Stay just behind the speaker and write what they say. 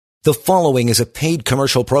The following is a paid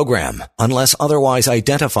commercial program. Unless otherwise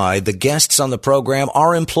identified, the guests on the program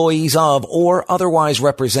are employees of or otherwise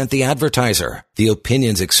represent the advertiser. The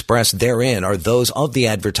opinions expressed therein are those of the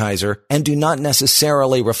advertiser and do not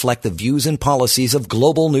necessarily reflect the views and policies of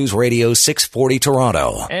Global News Radio 640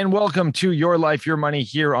 Toronto. And welcome to Your Life, Your Money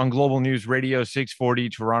here on Global News Radio 640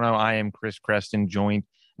 Toronto. I am Chris Creston, joined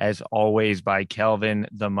as always by Kelvin,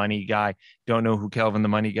 the Money Guy. Don't know who Kelvin, the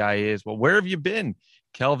Money Guy is? Well, where have you been?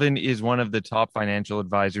 Kelvin is one of the top financial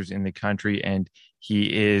advisors in the country, and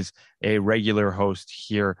he is a regular host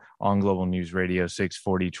here on Global News Radio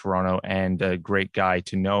 640 Toronto, and a great guy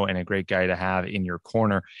to know and a great guy to have in your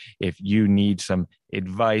corner if you need some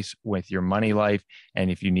advice with your money life,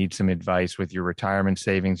 and if you need some advice with your retirement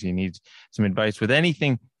savings, you need some advice with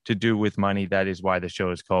anything to do with money. That is why the show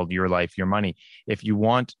is called Your Life, Your Money. If you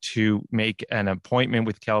want to make an appointment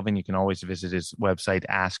with Kelvin, you can always visit his website,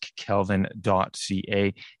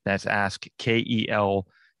 askkelvin.ca. That's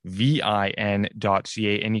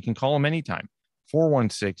askkelvin.ca. And you can call him anytime,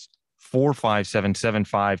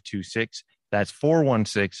 416-457-7526. That's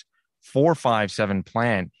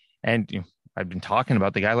 416-457-PLAN. And I've been talking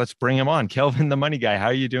about the guy. Let's bring him on. Kelvin, the Money Guy. How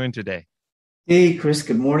are you doing today? Hey, Chris.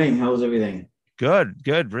 Good morning. How's everything?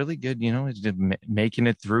 Good, really good. You know, it's just making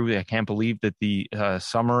it through. I can't believe that the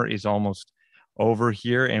summer is almost over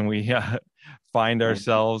here, and we find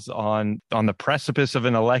ourselves on the precipice of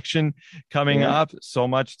an election coming up. So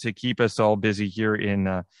much to keep us all busy here in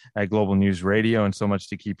at Global News Radio, and so much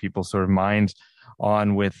to keep people sort of minds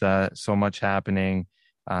on with so much happening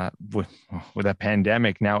with a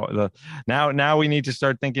pandemic. Now we need to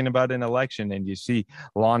start thinking about an election, and you see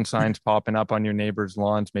lawn signs popping up on your neighbors'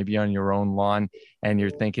 lawns, maybe on your own lawn, and you're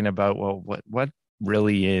thinking about, well, what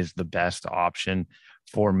really is the best option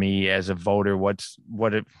for me as a voter? What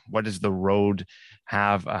does the road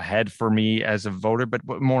have ahead for me as a voter? But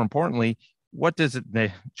more importantly, what does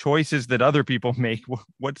the choices that other people make,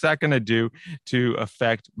 what's that going to do to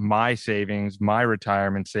affect my savings, my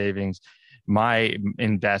retirement savings, my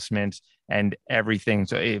investments, and everything?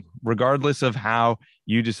 So regardless of how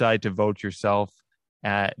you decide to vote yourself,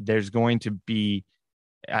 there's going to be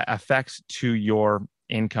effects to your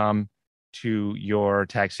income, to your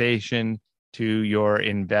taxation, to your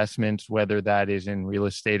investments, whether that is in real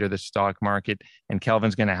estate or the stock market. And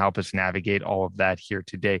Kelvin's going to help us navigate all of that here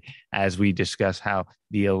today as we discuss how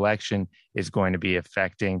the election is going to be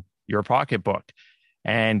affecting your pocketbook.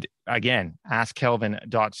 And again,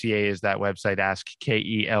 askkelvin.ca is that website,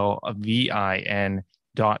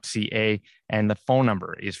 askkelvin.ca. And the phone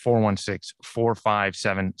number is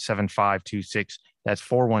 416-457-7526. That's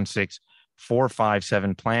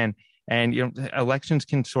 416-457-PLAN. And, you know, elections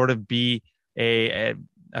can sort of be a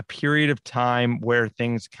period of time where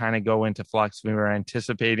things kind of go into flux. We were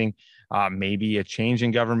anticipating maybe a change in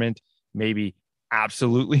government, maybe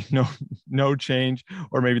absolutely no change,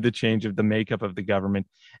 or maybe the change of the makeup of the government.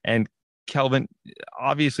 And Kelvin,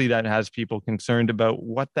 obviously that has people concerned about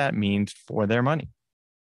what that means for their money.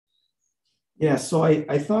 Yeah, so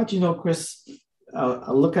I thought, Chris,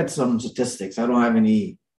 I'll look at some statistics. I don't have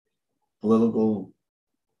any political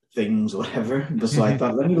things, whatever. But so I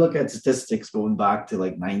thought, let me look at statistics going back to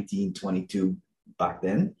like 1922 back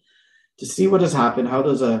then to see what has happened. How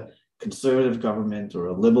does a conservative government or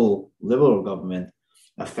a liberal government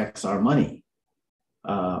affects our money?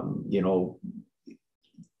 The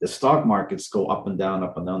stock markets go up and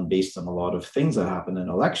down based on a lot of things that happen in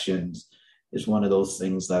elections. Is one of those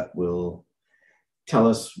things that will tell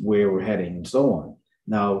us where we're heading and so on.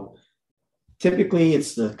 Now, typically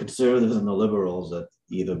it's the conservatives and the liberals that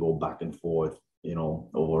either go back and forth,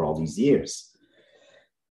 over all these years.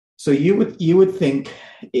 So you would think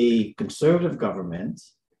a conservative government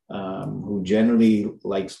who generally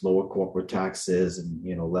likes lower corporate taxes and,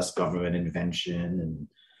 less government intervention and,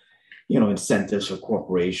 incentives for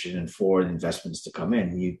corporation and foreign investments to come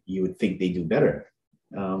in, you would think they do better.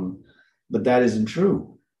 But that isn't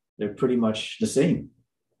true. They're pretty much the same.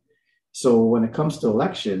 So when it comes to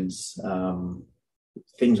elections,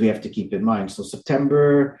 things we have to keep in mind. So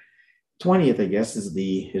September 20th, I guess, is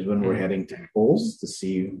when we're heading to the polls to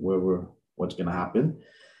see what's going to happen.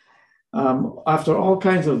 After all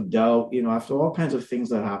kinds of doubt, after all kinds of things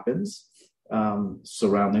that happens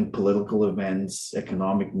surrounding political events,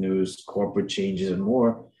 economic news, corporate changes, and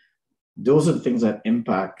more, those are the things that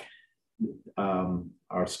impact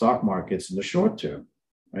our stock markets in the short term,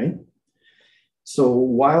 right? So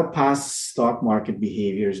while past stock market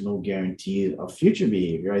behavior is no guarantee of future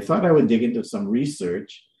behavior, I thought I would dig into some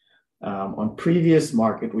research on previous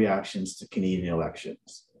market reactions to Canadian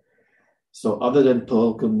elections. So other than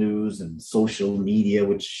political news and social media,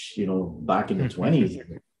 which, back in the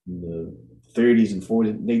 20s, in the 30s and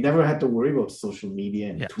 40s. They never had to worry about social media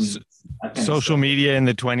and Yeah. tweets, that kind of Social stuff. media in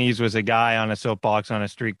the 20s was a guy on a soapbox on a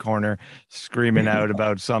street corner screaming out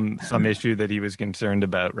about some issue that he was concerned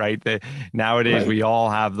about, right? Nowadays, Right. we all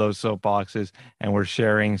have those soapboxes and we're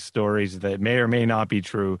sharing stories that may or may not be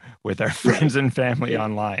true with our Right. friends and family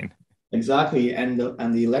online. Exactly. And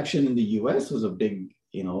the election in the US was a big,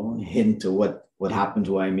 hint to what happens,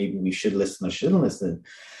 why maybe we should listen or shouldn't listen.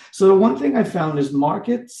 So the one thing I found is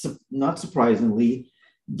markets, not surprisingly,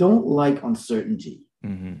 don't like uncertainty.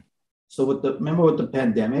 Hmm. So remember with the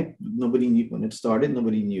pandemic, nobody knew when it started,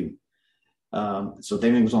 nobody knew. So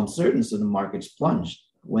then it was uncertain, so the markets plunged.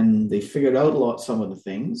 When they figured out some of the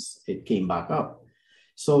things, it came back up.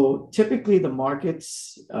 So typically, the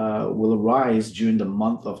markets will arise during the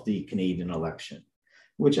month of the Canadian election,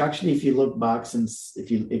 which actually, if you look back,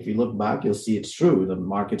 if you look back, you'll see it's true. The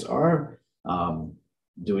markets are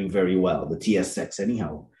doing very well. The TSX,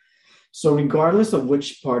 anyhow. So regardless of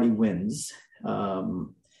which party wins,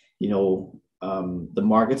 um, the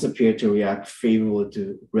markets appear to react favorably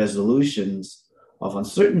to resolutions of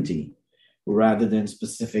uncertainty rather than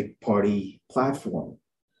specific party platform.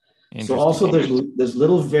 So Interesting. also there's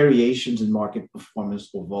little variations in market performance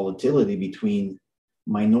or volatility between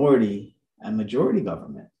minority and majority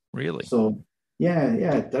government. Really? So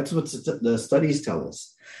yeah, that's what the studies tell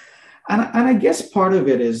us. And I guess part of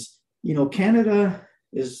it is, Canada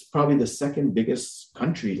is probably the second biggest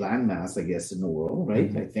country landmass, I guess, in the world, right?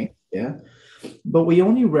 Hmm. I think, yeah. But we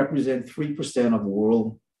only represent 3% of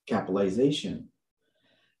world capitalization.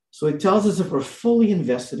 So it tells us if we're fully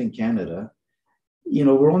invested in Canada,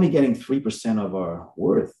 we're only getting 3% of our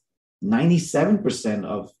worth. 97%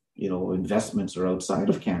 of, investments are outside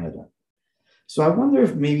of Canada. So I wonder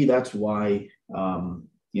if maybe that's why,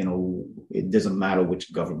 it doesn't matter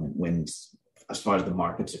which government wins as far as the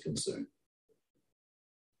markets are concerned.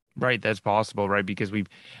 Right, that's possible, right? Because we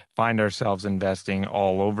find ourselves investing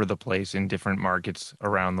all over the place in different markets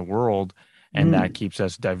around the world, and that Mm, keeps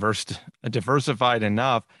us diversified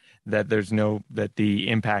enough that that the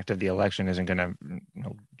impact of the election isn't going to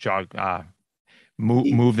jog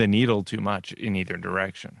move the needle too much in either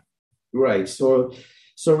direction. right. So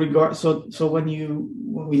when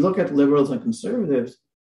we look at liberals and conservatives,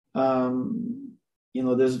 the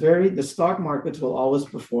stock markets will always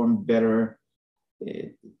perform better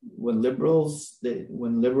when liberals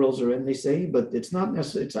are in, they say, but it's not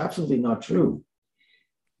necessarily, it's absolutely not true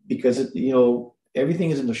because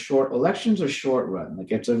everything is in the short. Elections are short run,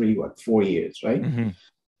 like it's every 4 years, right? Hmm.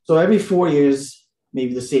 So every 4 years,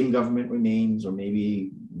 maybe the same government remains, or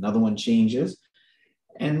maybe another one changes,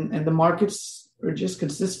 and the markets are just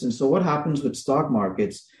consistent. So what happens with stock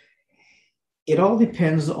markets? It all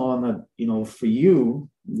depends on for you,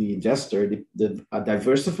 the investor, a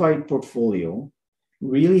diversified portfolio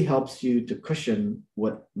really helps you to cushion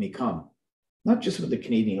what may come, not just with the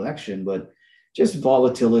Canadian election, but just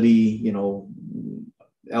volatility,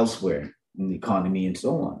 elsewhere in the economy and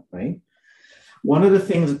so on, right? One of the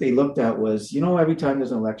things that they looked at was, every time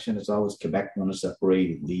there's an election, it's always Quebec want to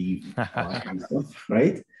separate, leave, all that kind of stuff,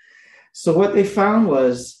 right? So what they found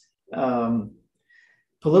was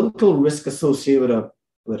political risk associated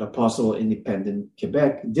with a possible independent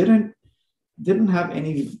Quebec didn't have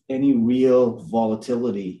any real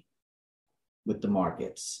volatility with the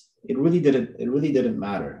markets. It really didn't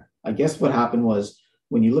matter. I guess what happened was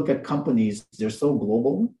when you look at companies, they're so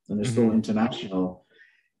global and they're so Hmm. international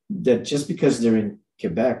that just because they're in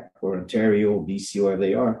Quebec or Ontario, BC, wherever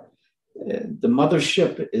they are, the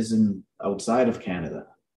mothership isn't outside of Canada.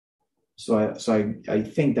 So I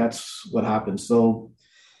think that's what happened. So,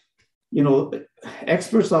 you know,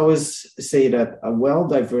 experts always say that a well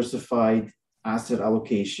diversified asset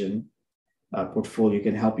allocation portfolio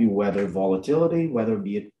can help you weather volatility, whether it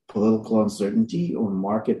be it political uncertainty or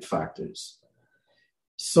market factors.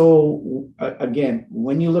 So, again,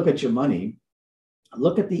 when you look at your money,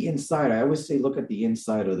 look at the inside. I always say, look at the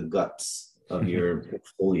inside or the guts of your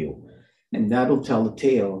portfolio, and that'll tell the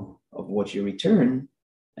tale of what your return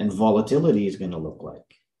and volatility is going to look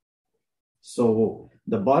like. So,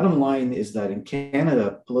 the bottom line is that in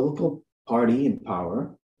Canada, political party in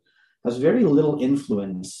power has very little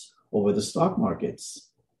influence over the stock markets.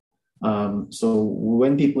 So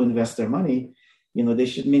when people invest their money, they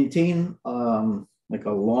should maintain like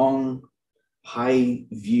a long, high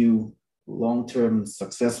view, long-term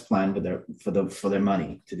success plan for their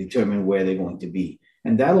money to determine where they're going to be,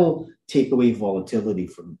 and that'll take away volatility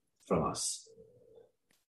from us.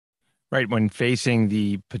 Right. When facing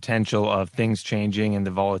the potential of things changing and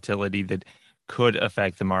the volatility that could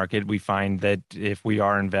affect the market, we find that if we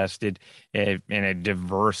are invested in a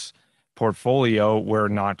diverse portfolio, we're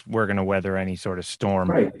going to weather any sort of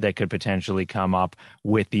storm that could potentially come up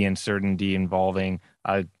with the uncertainty involving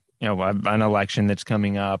an election that's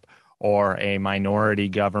coming up, or a minority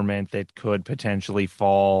government that could potentially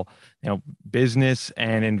fall. Business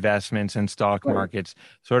and investments and stock markets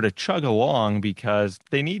sort of chug along because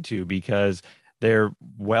they need to, because they're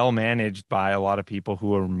well managed by a lot of people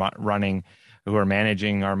who are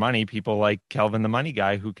managing our money, people like Kelvin the Money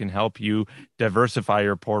Guy, who can help you diversify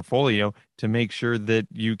your portfolio to make sure that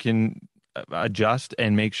you can adjust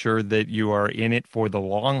and make sure that you are in it for the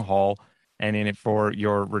long haul, and in it for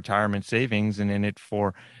your retirement savings, and in it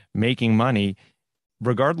for making money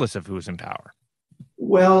regardless of who's in power.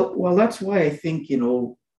 Well, that's why I think,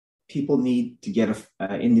 people need to get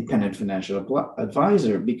an independent financial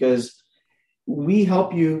advisor, because we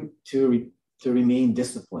help you to remain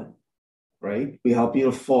disciplined, right? We help you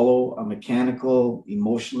to follow a mechanical,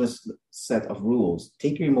 emotionless set of rules.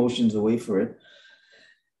 Take your emotions away from it,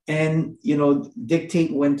 and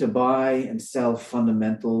dictate when to buy and sell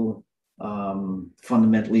fundamentally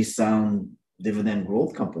sound dividend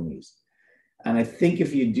growth companies. And I think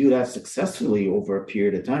if you do that successfully over a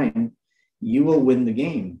period of time, you will win the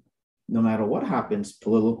game, no matter what happens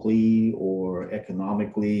politically or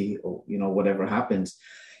economically, or whatever happens.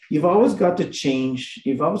 You've always got to change.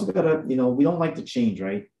 You've always got to, we don't like to change,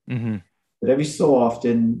 right? Mm-hmm. But every so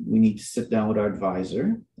often we need to sit down with our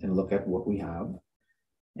advisor and look at what we have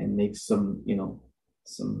and make some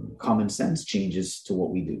common sense changes to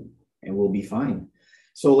what we do, and we'll be fine.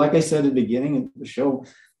 So like I said at the beginning of the show,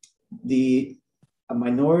 a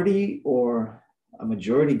minority or a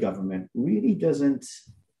majority government really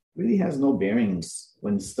has no bearings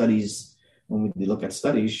when we look at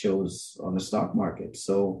studies shows on the stock market.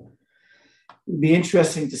 So it'd be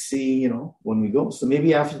interesting to see, when we go. So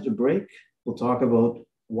maybe after the break, we'll talk about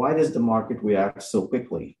why does the market react so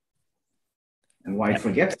quickly and why it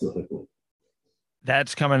forgets so quickly.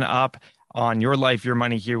 That's coming up on Your Life, Your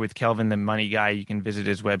Money here with Kelvin the Money Guy. You can visit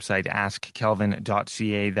his website,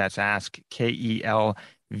 askkelvin.ca. That's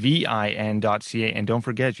askkelvin.ca. And don't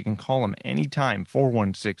forget, you can call him anytime,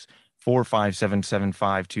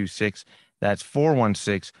 416-457-7526. That's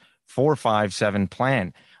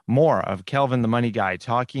 416-457-PLAN. More of Kelvin the Money Guy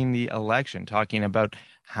talking the election, talking about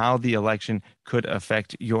how the election could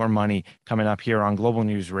affect your money, coming up here on Global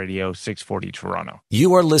News Radio 640 Toronto.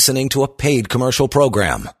 You are listening to a paid commercial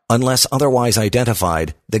program. Unless otherwise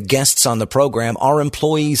identified, the guests on the program are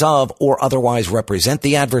employees of or otherwise represent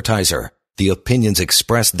the advertiser. The opinions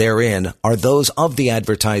expressed therein are those of the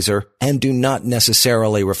advertiser and do not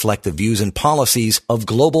necessarily reflect the views and policies of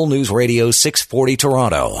Global News Radio 640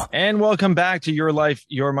 Toronto. And welcome back to Your Life,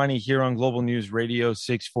 Your Money here on Global News Radio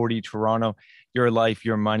 640 Toronto. Your Life,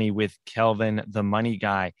 Your Money with Kelvin the Money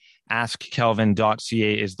Guy.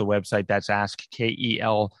 AskKelvin.ca is the website. That's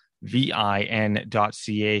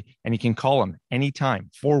AskKelvin.ca. And you can call him anytime,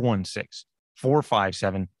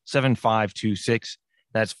 416-457-7526.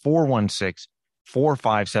 That's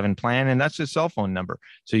 416-457-PLAN. And that's his cell phone number.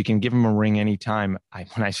 So you can give him a ring anytime.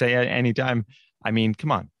 When I say anytime, I mean,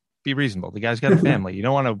 come on, be reasonable. The guy's got a family. You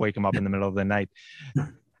don't want to wake him up in the middle of the night.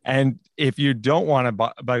 And if you don't want to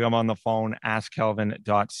bug him on the phone,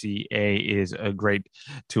 askkelvin.ca is a great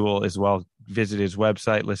tool as well. Visit his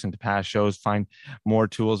website, listen to past shows, find more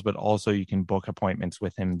tools, but also you can book appointments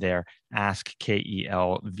with him there,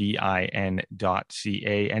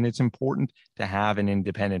 askkelvin.ca. And it's important to have an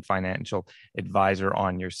independent financial advisor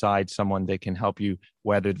on your side, someone that can help you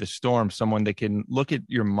weather the storm, someone that can look at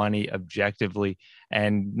your money objectively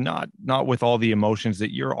and not with all the emotions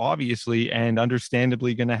that you're obviously and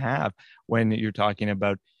understandably going to have when you're talking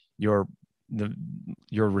about your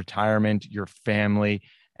retirement, your family,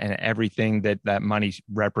 and everything that money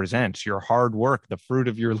represents, your hard work, the fruit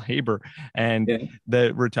of your labor, and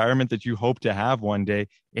the retirement that you hope to have one day.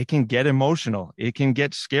 It can get emotional. It can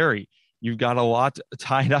get scary. You've got a lot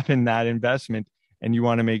tied up in that investment, and you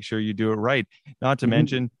want to make sure you do it right. Not to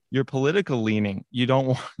mention your political leaning. You don't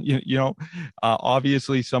want,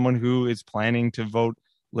 obviously someone who is planning to vote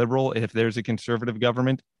Liberal, if there's a conservative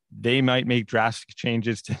government, they might make drastic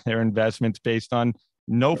changes to their investments based on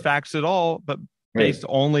no facts at all, but based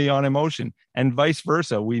only on emotion, and vice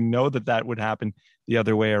versa. We know that would happen the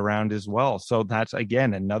other way around as well. So that's,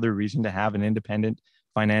 again, another reason to have an independent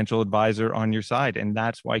financial advisor on your side. And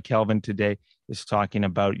that's why Kelvin today is talking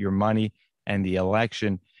about your money and the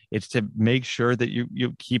election. It's to make sure that you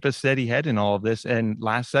keep a steady head in all of this. And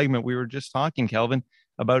last segment, we were just talking, Kelvin,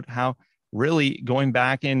 about how really going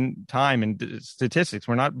back in time and statistics,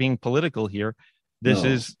 we're not being political here. This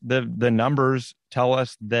is the numbers tell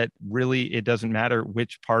us that really it doesn't matter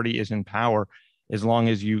which party is in power. as long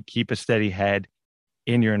as you keep a steady head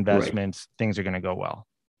in your Right. investments, things are going to go well.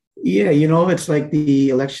 Yeah, it's like the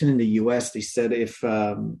election in the US. They said if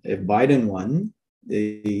Biden won,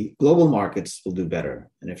 the global markets will do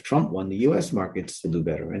better, and if Trump won, the US markets will do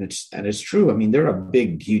better. And it's true. I mean, they're a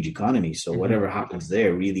big, huge economy, so Mm-hmm. whatever happens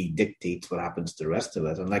there really dictates what happens to the rest of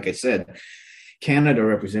us. And like I said, Canada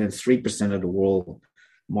represents 3% of the world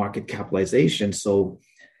market capitalization. So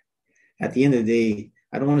at the end of the day,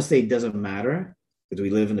 I don't want to say it doesn't matter because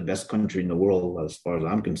we live in the best country in the world as far as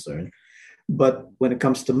I'm concerned. But when it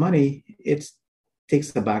comes to money, it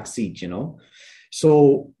takes the back seat.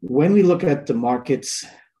 So when we look at the markets,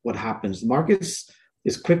 what happens? The markets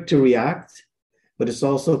is quick to react, but it's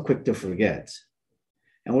also quick to forget.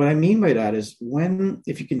 And what I mean by that is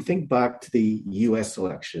if you can think back to the US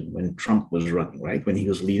election when Trump was running, right? When he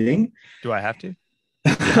was leading. Do I have to?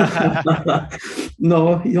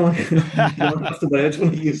 No, you don't have to, but I just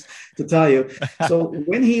want to use to tell you. So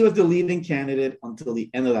when he was the leading candidate until the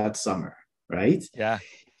end of that summer, right? Yeah.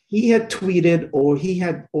 He had tweeted, or he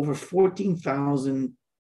had over 14,000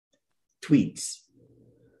 tweets.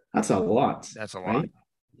 That's a lot. That's a lot. Right?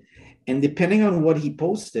 And depending on what he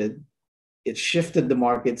posted, it shifted the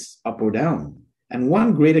markets up or down. And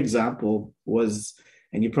one great example was,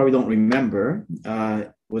 and you probably don't remember,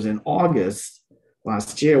 was in August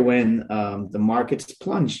last year when the markets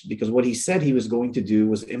plunged because what he said he was going to do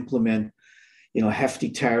was implement hefty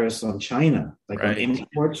tariffs on China, like on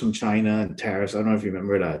imports from China and tariffs. I don't know if you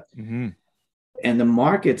remember that. Mm-hmm. And the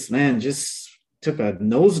markets, man, just took a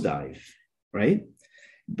nosedive, right?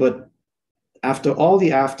 But after all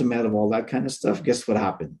the aftermath of all that kind of stuff, guess what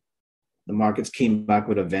happened? The markets came back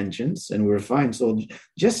with a vengeance and we were fine. So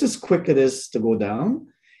just as quick it is to go down,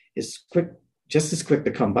 just as quick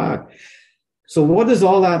to come back. So what does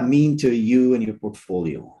all that mean to you and your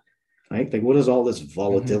portfolio? Right? Like, what is all this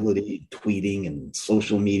volatility, tweeting and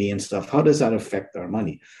social media and stuff? How does that affect our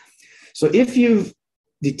money? So if you've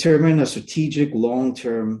determined a strategic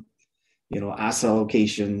long-term, asset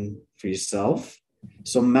allocation for yourself,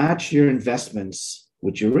 so match your investments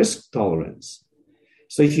with your risk tolerance.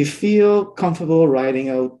 So if you feel comfortable riding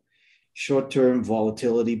out short-term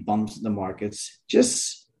volatility bumps in the markets,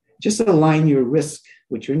 just align your risk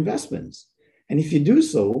with your investments. And if you do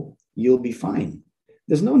so, you'll be fine.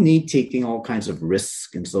 There's no need taking all kinds of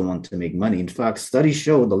risk and so on to make money. In fact, studies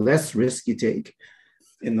show the less risk you take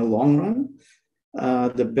in the long run,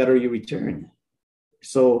 the better your return.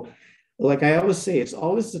 So, like I always say, it's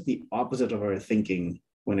always the opposite of our thinking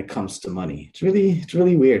when it comes to money. It's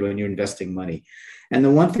really weird when you're investing money. And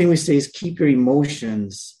the one thing we say is keep your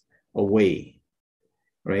emotions away,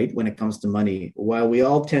 right? When it comes to money, while we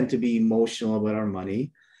all tend to be emotional about our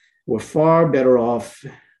money, we're far better off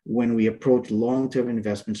when we approach long-term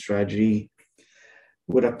investment strategy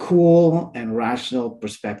with a cool and rational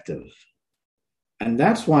perspective. And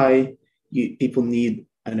that's why people need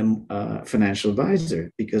a financial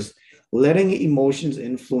advisor, because letting emotions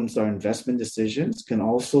influence our investment decisions can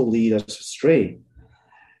also lead us astray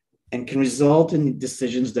and can result in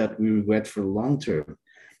decisions that we regret for the long term.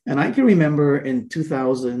 And I can remember in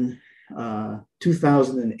 2008,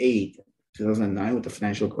 2009 with the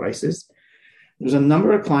financial crisis, there was a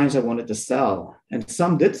number of clients that wanted to sell, and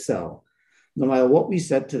some did sell, no matter what we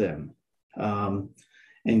said to them.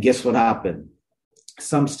 And guess what happened?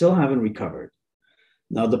 Some still haven't recovered.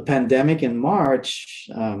 Now, the pandemic in March,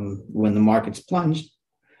 when the markets plunged,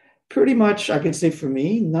 pretty much, I can say for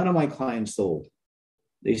me, none of my clients sold.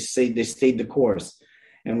 They stayed the course.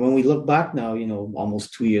 And when we look back now,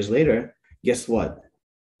 almost 2 years later, guess what?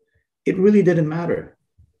 It really didn't matter,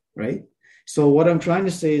 right? So what I'm trying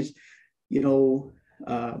to say is,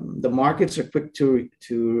 the markets are quick to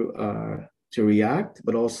react,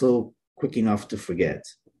 but also quick enough to forget.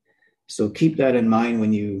 So keep that in mind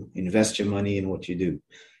when you invest your money in what you do.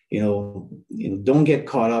 Don't get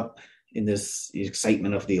caught up in this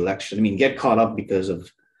excitement of the election. I mean, get caught up because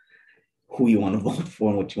of who you want to vote for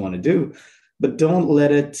and what you want to do, but don't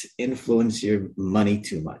let it influence your money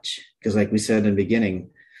too much. Because like we said in the beginning,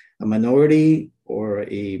 a minority or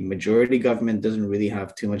a majority government doesn't really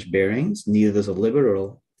have too much bearings. Neither does a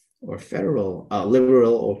liberal or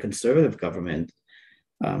conservative government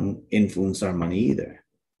influence our money either.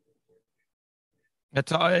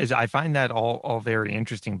 I find that all very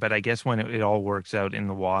interesting, but I guess when it all works out in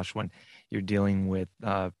the wash, when you're dealing with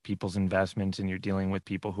people's investments and you're dealing with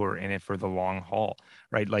people who are in it for the long haul,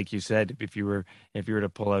 right? Like you said, if you were to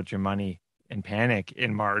pull out your money and panic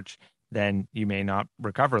in March, then you may not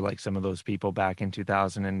recover like some of those people back in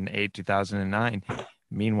 2008, 2009.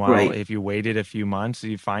 Meanwhile, If you waited a few months,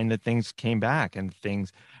 you find that things came back and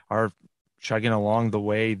things are chugging along the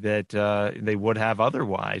way that they would have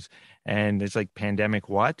otherwise. And it's like, pandemic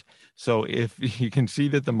what? So if you can see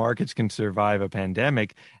that the markets can survive a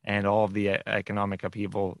pandemic and all of the economic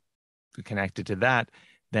upheaval connected to that,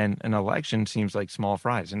 then an election seems like small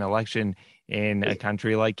fries. An election in a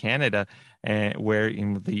country like Canada, where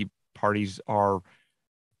the parties are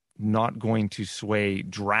not going to sway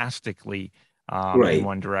drastically in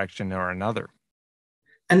one direction or another.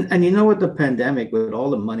 And you know, with the pandemic, with all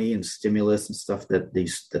the money and stimulus and stuff that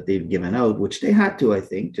they've given out, which they had to, I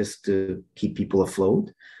think, just to keep people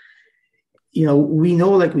afloat. You know, we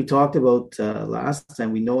know, like we talked about last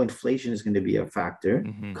time, we know inflation is going to be a factor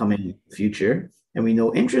coming in the future. And we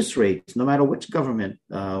know interest rates, no matter which government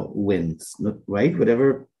wins, right?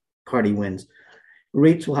 Whatever party wins,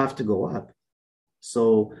 rates will have to go up.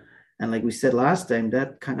 So, and like we said last time,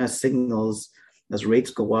 that kind of signals as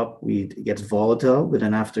rates go up, it gets volatile, but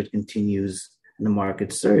then after it continues and the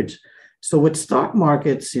market surge. So with stock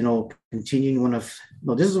markets, you know, continuing this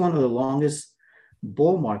is one of the longest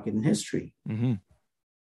bull market in history.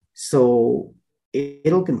 So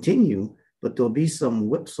it'll continue, but there'll be some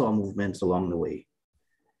whipsaw movements along the way.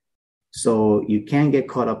 So you can get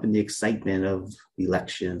caught up in the excitement of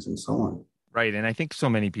elections and so on. Right. And I think so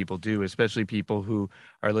many people do, especially people who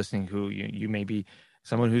are listening, who you may be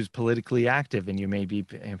someone who's politically active, and you may be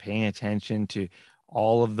paying attention to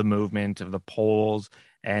all of the movement of the polls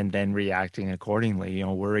and then reacting accordingly, you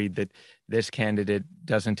know, worried that this candidate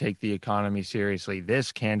doesn't take the economy seriously.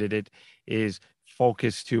 This candidate is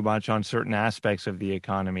focused too much on certain aspects of the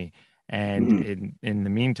economy. And in the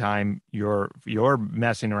meantime, you're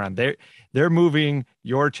messing around. They're moving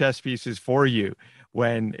your chess pieces for you,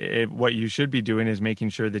 when what you should be doing is making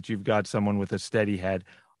sure that you've got someone with a steady head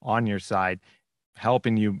on your side,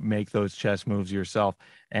 helping you make those chess moves yourself.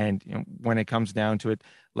 And you know, when it comes down to it,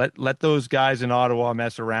 let those guys in Ottawa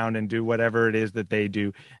mess around and do whatever it is that they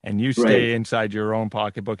do, and you stay inside your own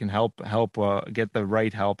pocketbook and help get the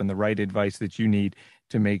right help and the right advice that you need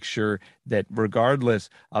to make sure that regardless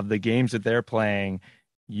of the games that they're playing,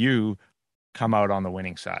 you come out on the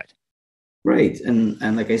winning side. Right.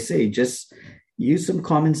 And like I say, just use some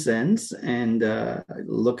common sense and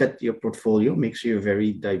look at your portfolio. Make sure you're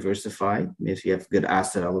very diversified. If you have good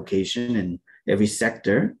asset allocation in every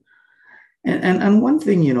sector. And one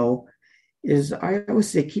thing, you know, is I always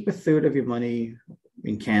say keep a third of your money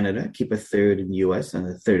in Canada, keep a third in US, and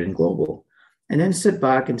a third in global. And then sit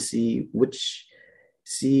back and see which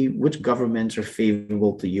governments are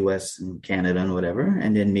favorable to US and Canada and whatever,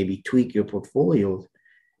 and then maybe tweak your portfolio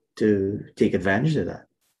to take advantage of that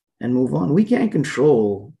and move on. We can't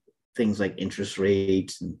control things like interest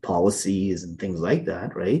rates and policies and things like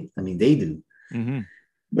that, right? I mean, they do.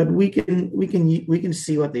 But we can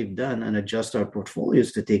see what they've done and adjust our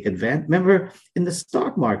portfolios to take advantage. Remember, in the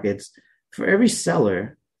stock markets, for every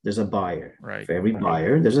seller, there's a buyer. Right. For every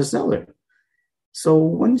buyer, there's a seller. So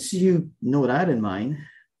once you know that in mind,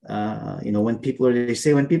 you know, when people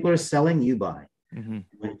are selling, you buy.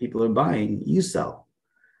 When people are buying, you sell.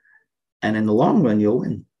 And in the long run, you'll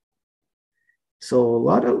win. So a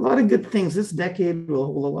lot of good things. This decade will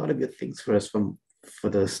hold a lot of good things for us for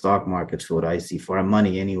the stock markets, for what I see, for our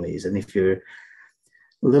money anyways. And if you're a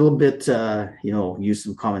little bit, you know, use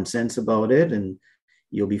some common sense about it, and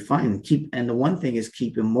you'll be fine. And the one thing is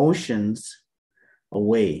keep emotions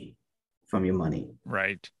away from your money.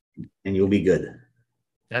 Right. And you'll be good.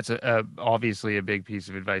 That's obviously a big piece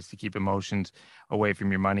of advice, to keep emotions away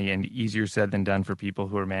from your money, and easier said than done for people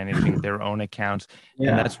who are managing their own accounts.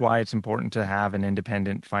 And that's why it's important to have an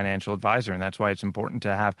independent financial advisor. And that's why it's important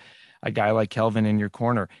to have a guy like Kelvin in your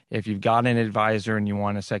corner. If you've got an advisor and you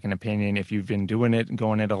want a second opinion, if you've been doing it and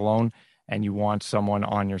going it alone, and you want someone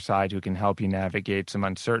on your side who can help you navigate some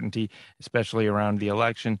uncertainty, especially around the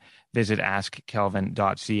election, visit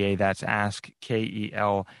askkelvin.ca. That's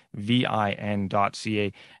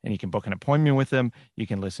askkelvin.ca. And you can book an appointment with them. You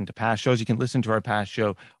can listen to past shows. You can listen to our past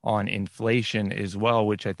show on inflation as well,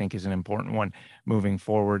 which I think is an important one moving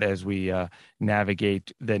forward as we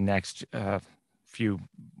navigate the next few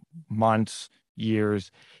months, years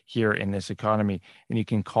here in this economy. And you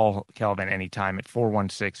can call Kelvin anytime at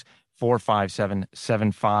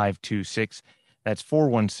 416-457-7526. That's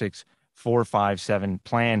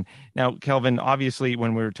 416-457-PLAN. Now, Kelvin, obviously,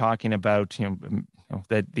 when we were talking about,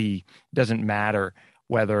 that doesn't matter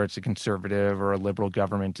whether it's a conservative or a liberal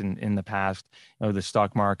government in the past, the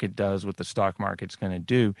stock market does what the stock market's going to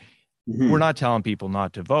do. We're not telling people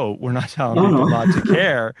not to vote. We're not telling people not to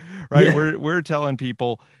care, right? Yeah. We're telling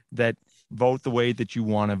people that vote the way that you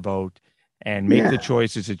want to vote and make the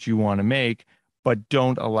choices that you want to make, but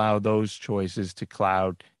don't allow those choices to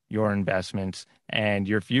cloud your investments and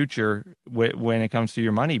your future when it comes to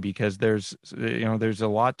your money, because there's a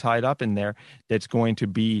lot tied up in there that's going to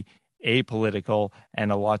be apolitical,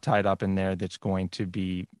 and a lot tied up in there that's going to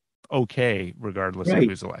be okay regardless of Right.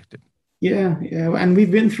 who's elected. Yeah, yeah. And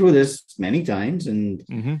we've been through this many times and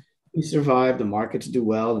Hmm. we survive. The markets do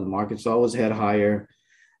well, and the markets always head higher,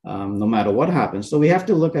 no matter what happens. So we have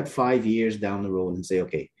to look at 5 years down the road and say,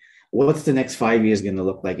 okay, what's the next 5 years going to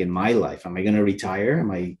look like in my life? Am I going to retire? Am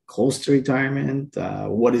I close to retirement?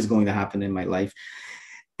 What is going to happen in my life?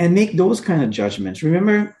 And make those kind of judgments.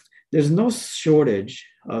 Remember, there's no shortage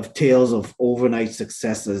of tales of overnight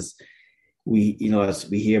successes. As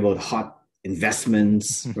we hear about hot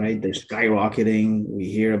investments, right? They're skyrocketing. We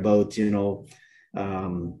hear about,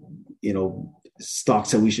 um,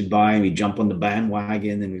 stocks that we should buy, and we jump on the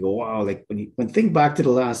bandwagon and we go, wow, like when think back to the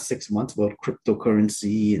last 6 months about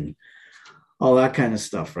cryptocurrency and all that kind of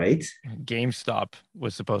stuff, right? GameStop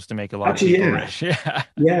was supposed to make a lot of Actually, people yeah, rich. Yeah.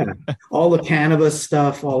 yeah, all the cannabis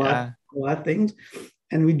stuff, Yeah. all that things,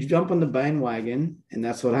 and we jump on the bandwagon, and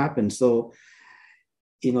that's what happens. So,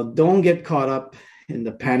 don't get caught up in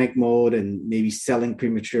the panic mode and maybe selling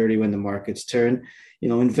prematurely when the markets turn.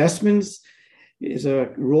 Investments is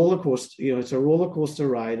a roller coaster. It's a roller coaster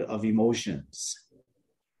ride of emotions.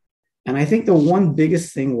 And I think the one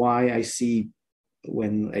biggest thing why I see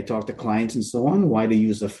when I talk to clients and so on, why they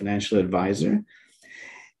use a financial advisor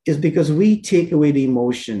is because we take away the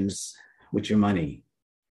emotions with your money.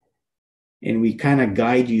 And we kind of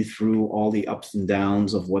guide you through all the ups and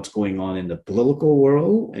downs of what's going on in the political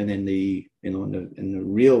world and in the in the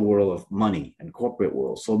real world of money and corporate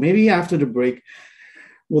world. So maybe after the break,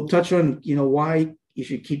 we'll touch on why you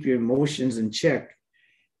should keep your emotions in check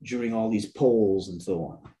during all these polls and so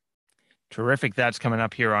on. Terrific. That's coming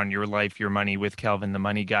up here on Your Life, Your Money with Kelvin, the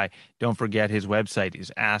Money Guy. Don't forget his website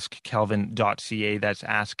is askkelvin.ca. That's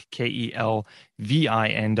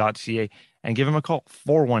askkelvin.ca. And give him a call,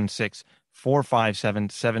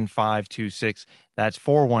 416-457-7526. That's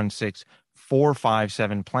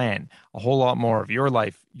 416-457-PLAN. A whole lot more of Your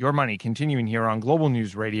Life, Your Money continuing here on Global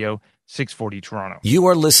News Radio, 640 Toronto. You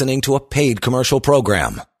are listening to a paid commercial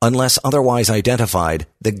program. Unless otherwise identified,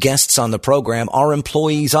 the guests on the program are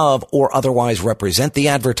employees of or otherwise represent the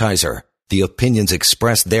advertiser. The opinions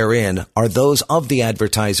expressed therein are those of the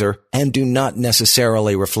advertiser and do not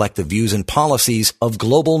necessarily reflect the views and policies of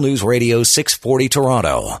Global News Radio 640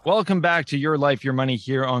 Toronto. Welcome back to Your Life, Your Money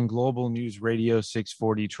here on Global News Radio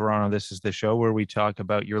 640 Toronto. This is the show where we talk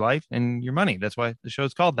about your life and your money. That's why the show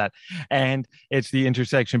is called that. And it's the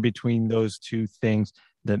intersection between those two things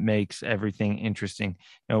that makes everything interesting.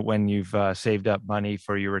 When you've saved up money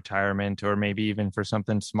for your retirement, or maybe even for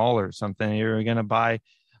something smaller, something you're going to buy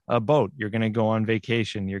a boat, you're going to go on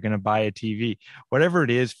vacation, you're going to buy a TV, whatever it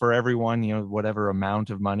is for everyone, whatever amount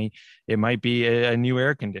of money, it might be a new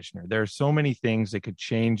air conditioner. There are so many things that could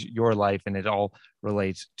change your life, and it all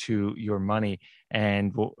relates to your money.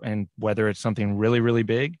 And whether it's something really, really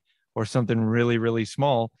big or something really, really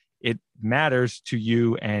small, it matters to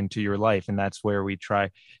you and to your life. And that's where we try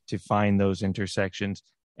to find those intersections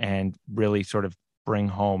and really sort of bring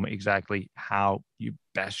home exactly how you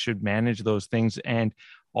best should manage those things. And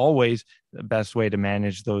always the best way to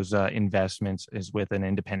manage those investments is with an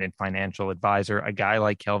independent financial advisor, a guy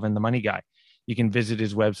like Kelvin, the Money Guy. You can visit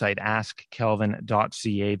his website,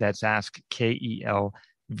 askkelvin.ca. That's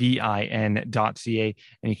askkelvin.ca.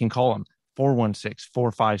 And you can call him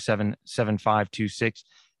 416-457-7526.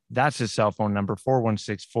 That's his cell phone number,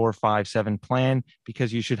 416-457-PLAN,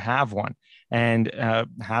 because you should have one. And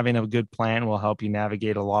having a good plan will help you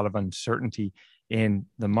navigate a lot of uncertainty in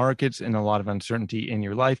the markets, and a lot of uncertainty in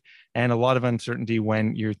your life, and a lot of uncertainty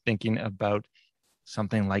when you're thinking about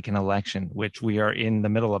something like an election, which we are in the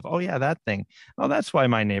middle of. Oh yeah, that thing. Oh, that's why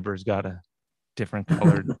my neighbor's got a different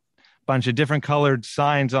colored bunch of different colored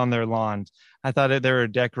signs on their lawns. I thought they were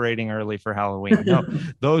decorating early for Halloween. No,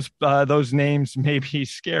 those names may be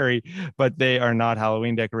scary, but they are not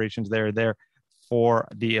Halloween decorations. They're there for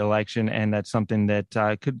the election, and that's something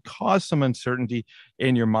that could cause some uncertainty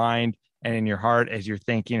in your mind and in your heart as you're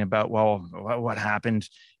thinking about, well, what happens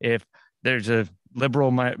if there's a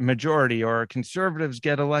liberal majority or conservatives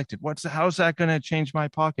get elected? How's that going to change my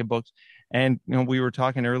pocketbooks? And we were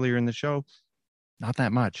talking earlier in the show, not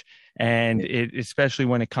that much. And especially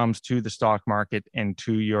when it comes to the stock market and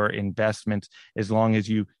to your investments, as long as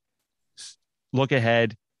you look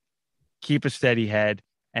ahead, keep a steady head,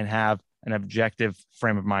 and have an objective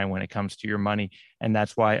frame of mind when it comes to your money. And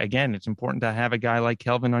that's why, again, it's important to have a guy like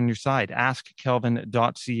Kelvin on your side.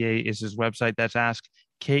 Askkelvin.ca is his website. That's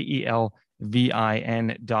askkelvin.ca.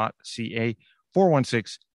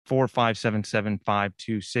 416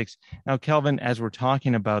 4577526. Now, Kelvin, as we're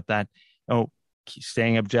talking about that,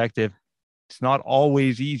 staying objective, it's not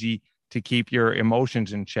always easy to keep your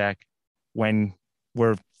emotions in check when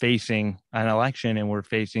we're facing an election and we're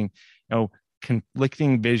facing,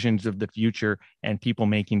 conflicting visions of the future and people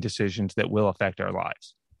making decisions that will affect our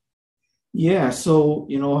lives. Yeah. So,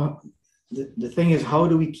 the thing is, how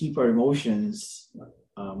do we keep our emotions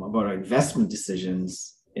about our investment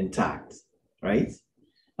decisions intact, right?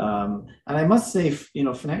 And I must say,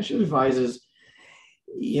 financial advisors,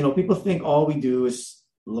 people think all we do is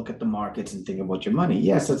look at the markets and think about your money.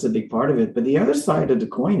 Yes, that's a big part of it. But the other side of the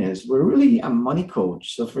coin is we're really a money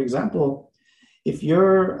coach. So, for example, if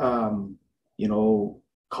your,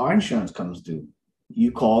 car insurance comes due,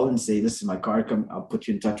 you call and say, "This is my car. I'll put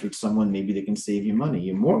you in touch with someone. Maybe they can save you money."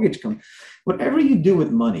 Your mortgage comes. Whatever you do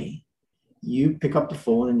with money, you pick up the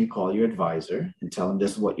phone and you call your advisor and tell them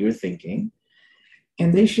this is what you're thinking.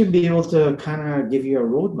 And they should be able to kind of give you a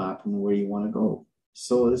roadmap on where you want to go.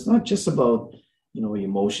 So it's not just about,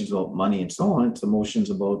 emotions about money and so on. It's emotions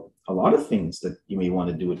about a lot of things that you may want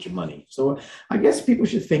to do with your money. So I guess people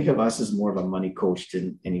should think of us as more of a money coach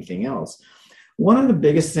than anything else. One of the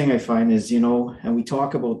biggest thing I find is, and we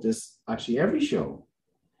talk about this actually every show.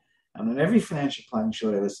 And on every financial planning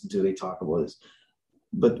show I listen to, they talk about this.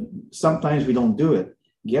 But sometimes we don't do it.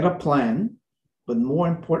 Get a plan, but more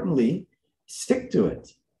importantly, stick to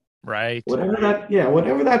it. Right.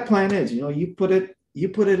 Whatever that plan is, you put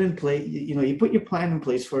it in place, you put your plan in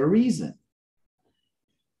place for a reason.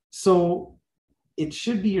 So it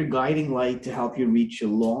should be your guiding light to help you reach your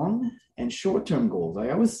long and short-term goals. I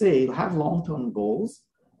always say have long-term goals,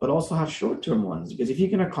 but also have short-term ones, because if you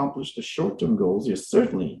can accomplish the short-term goals, you're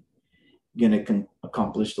certainly going to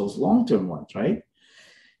accomplish those long-term ones, right?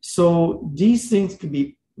 So these things can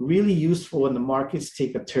be really useful when the markets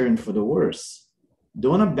take a turn for the worse.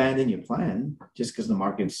 Don't abandon your plan just because the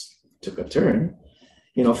markets took a turn.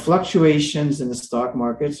 Fluctuations in the stock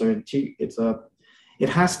markets it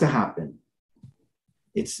has to happen.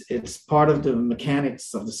 It's part of the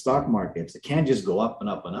mechanics of the stock markets. It can't just go up and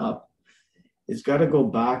up and up. It's got to go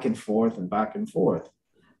back and forth and back and forth.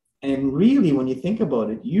 And really, when you think about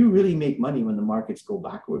it, you really make money when the markets go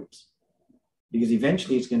backwards, because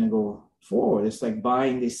eventually it's going to go forward. It's like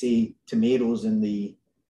buying, they say, tomatoes in the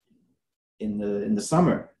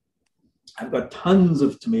summer. I've got tons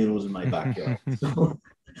of tomatoes in my backyard. So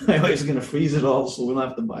I'm always going to freeze it all so we don't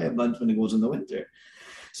have to buy a bunch when it goes in the winter.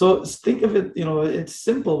 So think of it, it's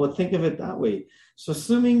simple, but think of it that way. So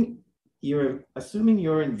assuming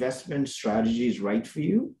your investment strategy is right for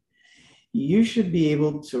you, you should be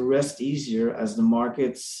able to rest easier as the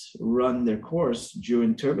markets run their course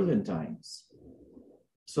during turbulent times.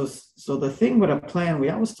 So the thing with a plan, we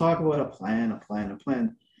always talk about a plan.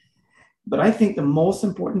 But I think the most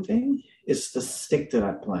important thing is to stick to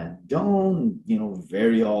that plan. Don't,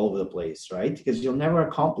 vary all over the place, right? Because you'll never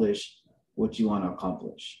accomplish what you want to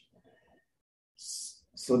accomplish.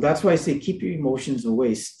 So that's why I say keep your emotions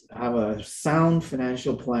away. Have a sound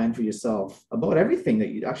financial plan for yourself about everything that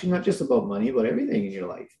you actually, not just about money, but everything in your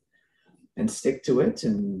life, and stick to it,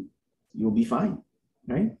 and you'll be fine,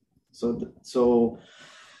 right? So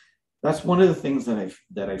that's one of the things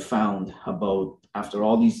that I found about after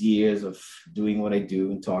all these years of doing what I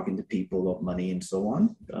do and talking to people about money and so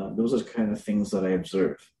on. Those are the kind of things that I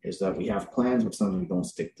observe, is that we have plans, but sometimes we don't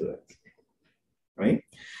stick to it, right?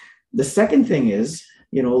 The second thing is,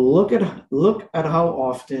 look at how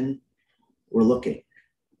often we're looking.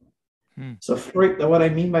 So what I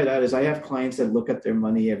mean by that is I have clients that look at their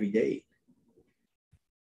money every day,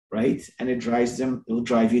 right? And it'll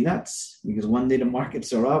drive you nuts, because one day the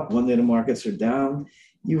markets are up, one day the markets are down.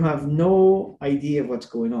 You have no idea what's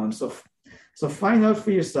going on. So find out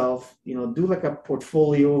for yourself, do like a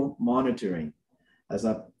portfolio monitoring as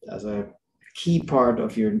a key part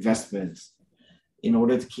of your investments in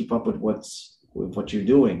order to keep up with what you're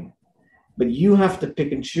doing. But you have to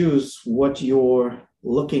pick and choose what your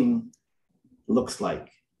looking looks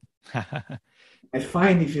like. I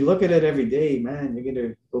find if you look at it every day, man, you're going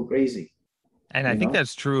to go crazy. And I think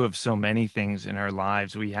that's true of so many things in our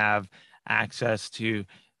lives. We have access to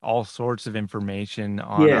all sorts of information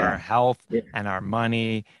on our health and our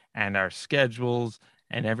money and our schedules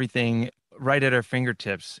and everything right at our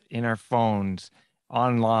fingertips, in our phones,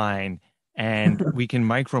 online. And we can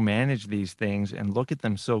micromanage these things and look at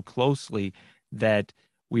them so closely that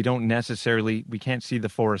we can't see the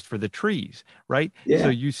forest for the trees, right? Yeah. So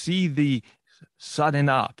you see the sudden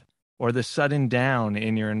up or the sudden down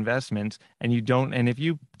in your investments, and if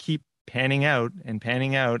you keep panning out and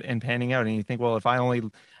panning out and panning out. And you think, well, if I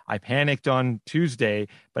panicked on Tuesday,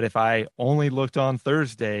 but if I only looked on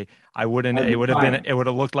Thursday, it would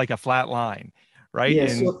have looked like a flat line, right?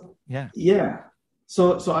 Yeah.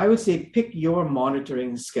 So I would say pick your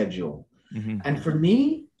monitoring schedule. Mm-hmm. And for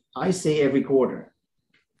me, I say every quarter.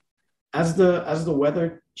 As the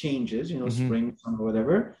weather changes, spring, summer,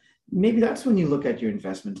 whatever, maybe that's when you look at your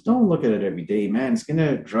investments. Don't look at it every day, man. It's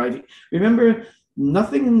gonna drive you. Remember,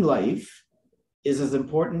 nothing in life is as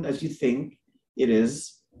important as you think it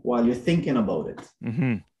is while you're thinking about it.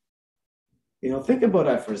 Mm-hmm. Think about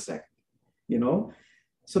that for a second.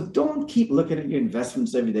 So don't keep looking at your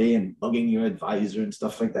investments every day and bugging your advisor and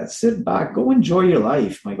stuff like that. Sit back, go enjoy your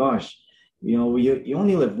life. My gosh, you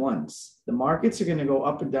only live once. The markets are going to go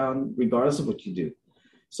up and down regardless of what you do.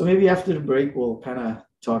 So maybe after the break, we'll kind of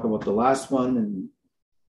talk about the last one and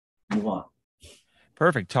move on.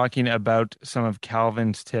 Perfect. Talking about some of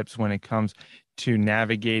Calvin's tips when it comes to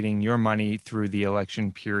navigating your money through the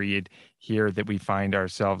election period here that we find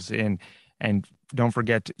ourselves in. And don't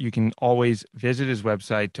forget, you can always visit his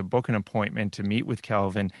website to book an appointment to meet with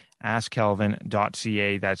Calvin,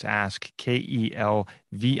 askkelvin.ca. That's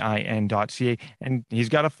askkelvin.ca. And he's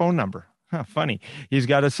got a phone number. Funny. He's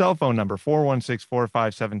got a cell phone number,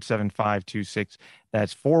 416-457-7526.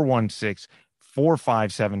 That's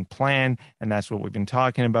 416-457-PLAN. And that's what we've been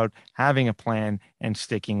talking about, having a plan and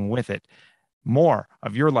sticking with it. More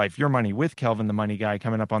of Your Life, Your Money with Kelvin the Money Guy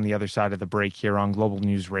coming up on the other side of the break here on Global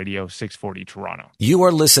News Radio 640 Toronto. You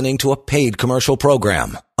are listening to a paid commercial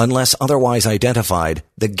program. Unless otherwise identified,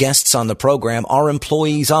 the guests on the program are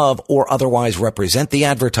employees of or otherwise represent the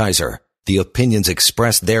advertiser. The opinions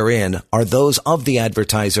expressed therein are those of the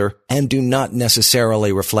advertiser and do not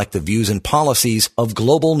necessarily reflect the views and policies of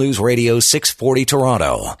Global News Radio 640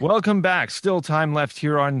 Toronto. Welcome back. Still time left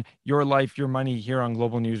here on Your Life, Your Money here on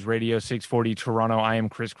Global News Radio 640 Toronto. I am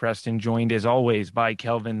Chris Creston, joined as always by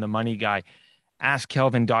Kelvin the Money Guy.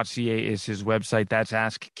 AskKelvin.ca is his website. That's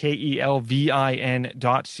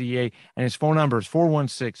AskKelvin.ca. And his phone number is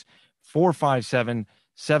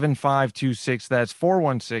 416-457-7526. That's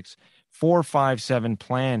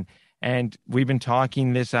 416-457-PLAN. And we've been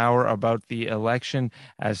talking this hour about the election,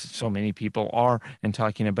 as so many people are, and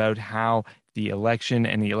talking about how the election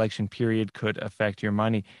and the election period could affect your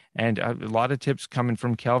money. And a lot of tips coming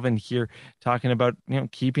from Kelvin here, talking about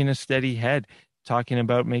keeping a steady head, talking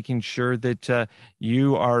about making sure that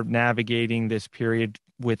you are navigating this period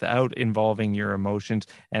without involving your emotions.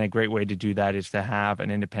 And a great way to do that is to have an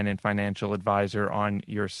independent financial advisor on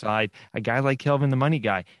your side. A guy like Kelvin the Money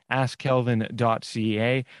Guy.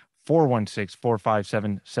 AskKelvin.ca,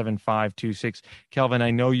 416-457-7526. Kelvin,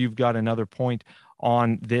 I know you've got another point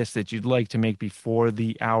on this that you'd like to make before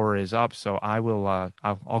the hour is up, so I will.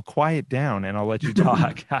 I'll quiet down and I'll let you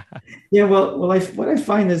talk. Yeah, what I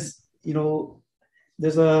find is,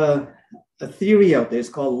 there's a theory out there. It's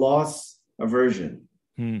called loss aversion.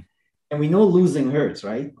 And we know losing hurts,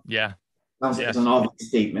 right? Yeah. It's an obvious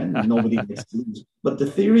statement. Nobody gets to lose. But the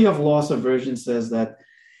theory of loss aversion says that,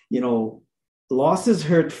 losses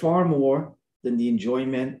hurt far more than the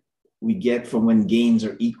enjoyment we get from when gains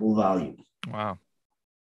are equal value. Wow.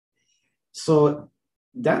 So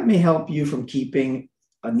that may help you from keeping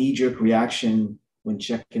a knee-jerk reaction when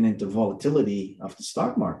checking into volatility of the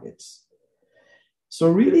stock markets. So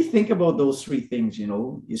really think about those three things. You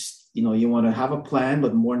want to have a plan,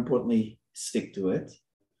 but more importantly, stick to it.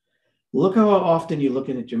 Look how often you're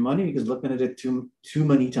looking at your money, because looking at it too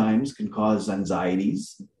many times can cause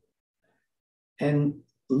anxieties. And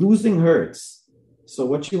losing hurts. So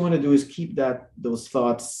what you want to do is keep those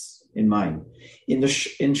thoughts in mind.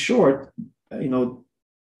 In short,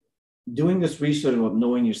 doing this research about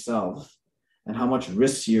knowing yourself and how much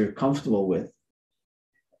risk you're comfortable with,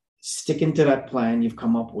 sticking to that plan you've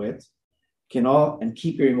come up with, and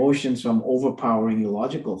keep your emotions from overpowering your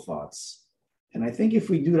logical thoughts. And I think if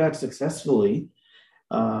we do that successfully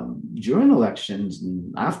during elections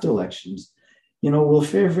and after elections, we'll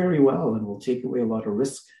fare very well, and we'll take away a lot of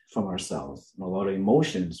risk from ourselves and a lot of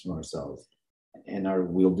emotions from ourselves, and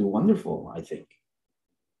we'll do wonderful, I think.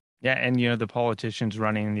 Yeah, and the politicians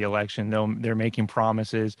running the election, they're making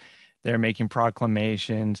promises, they're making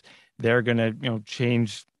proclamations, they're going to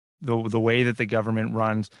change the way that the government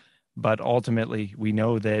runs. But ultimately, we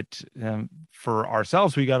know that for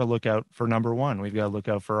ourselves, we got to look out for number one. We've got to look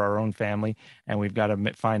out for our own family, and we've got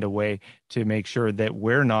to find a way to make sure that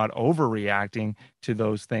we're not overreacting to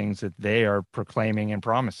those things that they are proclaiming and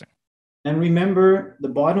promising. And remember, the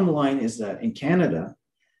bottom line is that in Canada,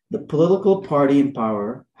 the political party in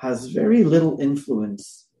power has very little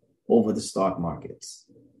influence over the stock markets.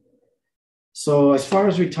 So as far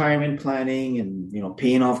as retirement planning and,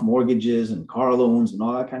 paying off mortgages and car loans and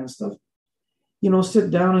all that kind of stuff,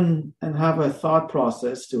 sit down and have a thought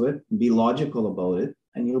process to it, and be logical about it,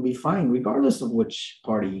 and you'll be fine, regardless of which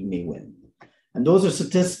party you may win. And those are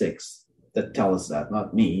statistics that tell us that,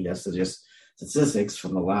 not me. That's just statistics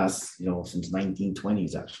from the last, since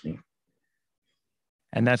 1920s, actually.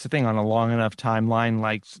 And that's the thing, on a long enough timeline,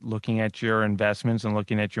 like looking at your investments and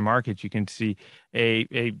looking at your markets, you can see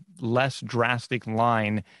a less drastic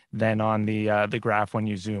line than on the graph when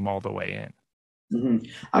you zoom all the way in. Mm-hmm.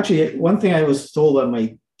 Actually, one thing I was told by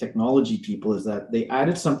my technology people is that they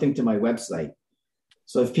added something to my website.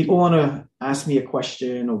 So if people want to ask me a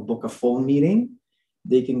question or book a phone meeting,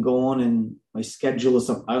 they can go on and my schedule is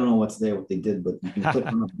up. I don't know what they did, but you can click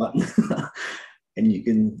on a button and you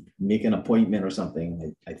can make an appointment or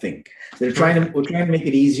something. I think so we're trying to make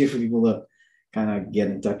it easier for people to kind of get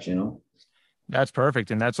in touch. That's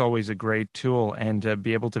perfect, and that's always a great tool. And to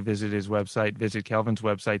be able to visit his website, visit Kelvin's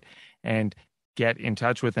website, and get in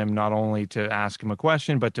touch with him, not only to ask him a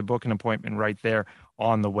question, but to book an appointment right there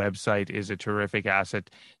on the website is a terrific asset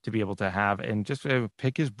to be able to have, and just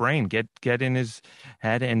pick his brain, get in his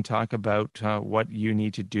head and talk about what you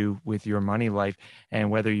need to do with your money life, and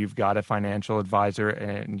whether you've got a financial advisor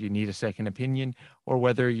and you need a second opinion, or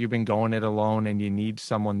whether you've been going it alone and you need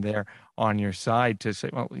someone there on your side to say,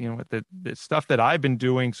 well, the stuff that I've been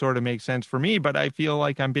doing sort of makes sense for me, but I feel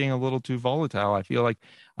like I'm being a little too volatile. I feel like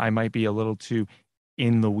I might be a little too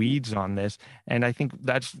in the weeds on this. And I think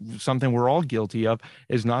that's something we're all guilty of,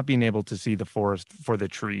 is not being able to see the forest for the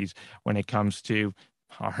trees when it comes to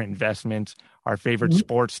our investments, our favorite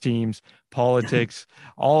sports teams, politics,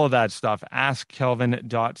 all of that stuff.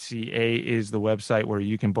 AskKelvin.ca is the website where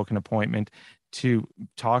you can book an appointment to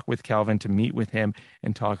talk with Kelvin, to meet with him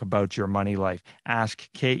and talk about your money life.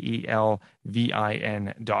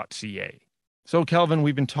 AskKelvin.ca. So, Kelvin,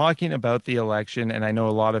 we've been talking about the election, and I know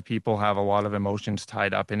a lot of people have a lot of emotions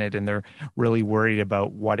tied up in it, and they're really worried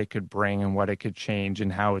about what it could bring and what it could change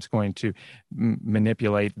and how it's going to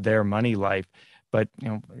manipulate their money life. But,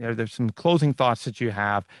 there's some closing thoughts that you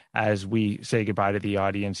have as we say goodbye to the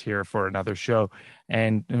audience here for another show,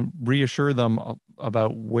 and reassure them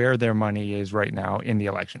about where their money is right now in the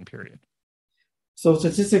election period. So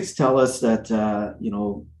statistics tell us that,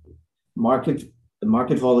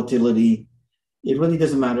 market volatility, it really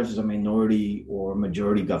doesn't matter if it's a minority or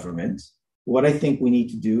majority government. What I think we need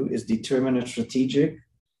to do is determine a strategic,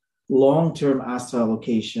 long-term asset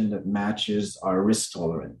allocation that matches our risk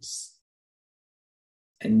tolerance.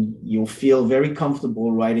 And you'll feel very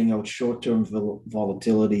comfortable writing out short-term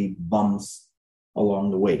volatility bumps along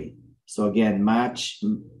the way. So again, match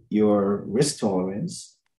your risk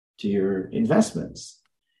tolerance to your investments.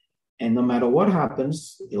 And no matter what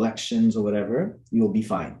happens, elections or whatever, you'll be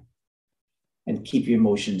fine. And keep your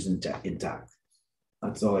emotions intact.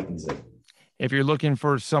 That's all I can say. If you're looking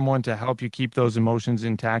for someone to help you keep those emotions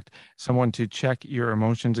intact, someone to check your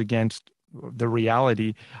emotions against the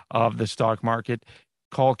reality of the stock market,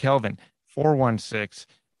 call Kelvin,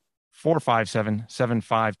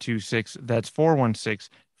 416-457-7526. That's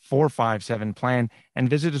 416-457-PLAN. And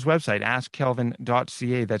visit his website,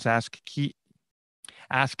 askkelvin.ca. That's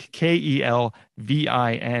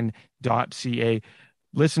AskKelvin.ca.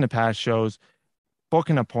 Listen to past shows, book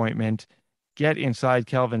an appointment, get inside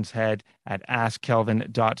Kelvin's head at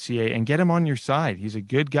askkelvin.ca and get him on your side. He's a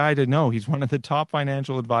good guy to know. He's one of the top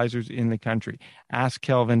financial advisors in the country.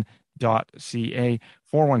 askkelvin.ca,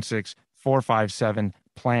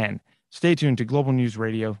 416-457-PLAN. Stay tuned to Global News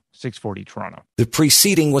Radio, 640 Toronto. The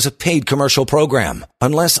preceding was a paid commercial program.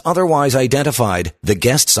 Unless otherwise identified, the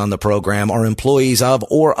guests on the program are employees of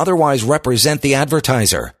or otherwise represent the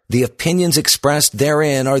advertiser. The opinions expressed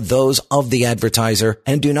therein are those of the advertiser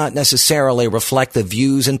and do not necessarily reflect the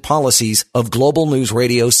views and policies of Global News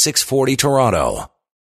Radio 640 Toronto.